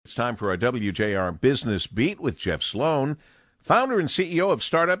It's time for our WJR Business Beat with Jeff Sloan, founder and CEO of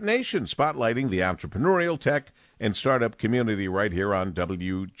Startup Nation, spotlighting the entrepreneurial tech and startup community right here on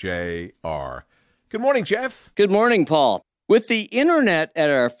WJR. Good morning, Jeff. Good morning, Paul. With the internet at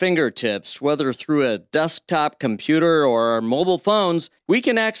our fingertips, whether through a desktop computer or our mobile phones, we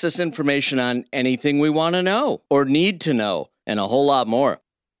can access information on anything we want to know or need to know, and a whole lot more.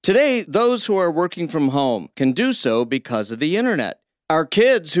 Today, those who are working from home can do so because of the internet. Our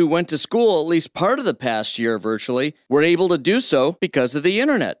kids who went to school at least part of the past year virtually were able to do so because of the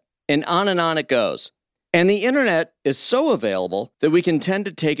internet. And on it goes. And the internet is so available that we can tend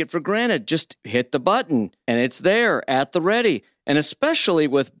to take it for granted. Just hit the button and it's there at the ready. And especially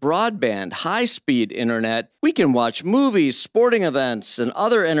with broadband, high-speed internet, we can watch movies, sporting events, and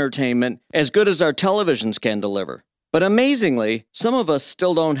other entertainment as good as our televisions can deliver. But amazingly, some of us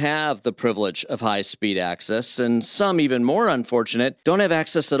still don't have the privilege of high-speed access, and some, even more unfortunate, don't have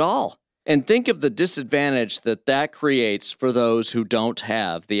access at all. And think of the disadvantage that creates for those who don't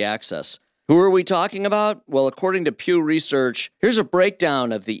have the access. Who are we talking about? Well, according to Pew Research, here's a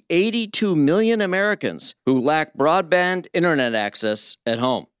breakdown of the 82 million Americans who lack broadband internet access at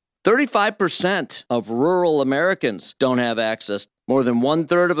home. 35% of rural Americans don't have access. More than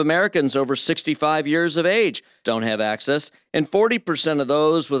one-third of Americans over 65 years of age don't have access, and 40% of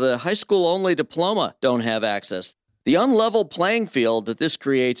those with a high school-only diploma don't have access. The unlevel playing field that this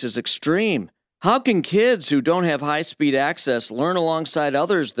creates is extreme. How can kids who don't have high-speed access learn alongside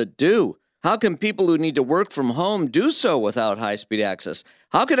others that do? How can people who need to work from home do so without high-speed access?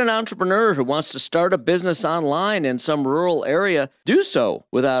 How can an entrepreneur who wants to start a business online in some rural area do so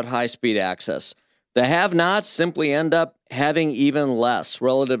without high-speed access? The have-nots simply end up having even less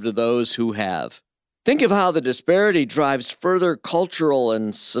relative to those who have. Think of how the disparity drives further cultural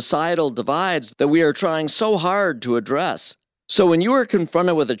and societal divides that we are trying so hard to address. So when you are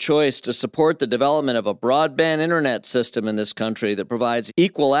confronted with a choice to support the development of a broadband internet system in this country that provides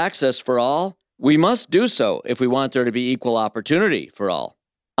equal access for all, we must do so if we want there to be equal opportunity for all.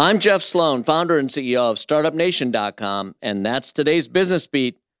 I'm Jeff Sloan, founder and CEO of StartupNation.com, and that's today's Business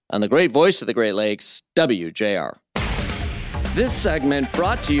Beat on the great voice of the Great Lakes, WJR. This segment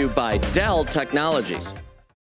brought to you by Dell Technologies.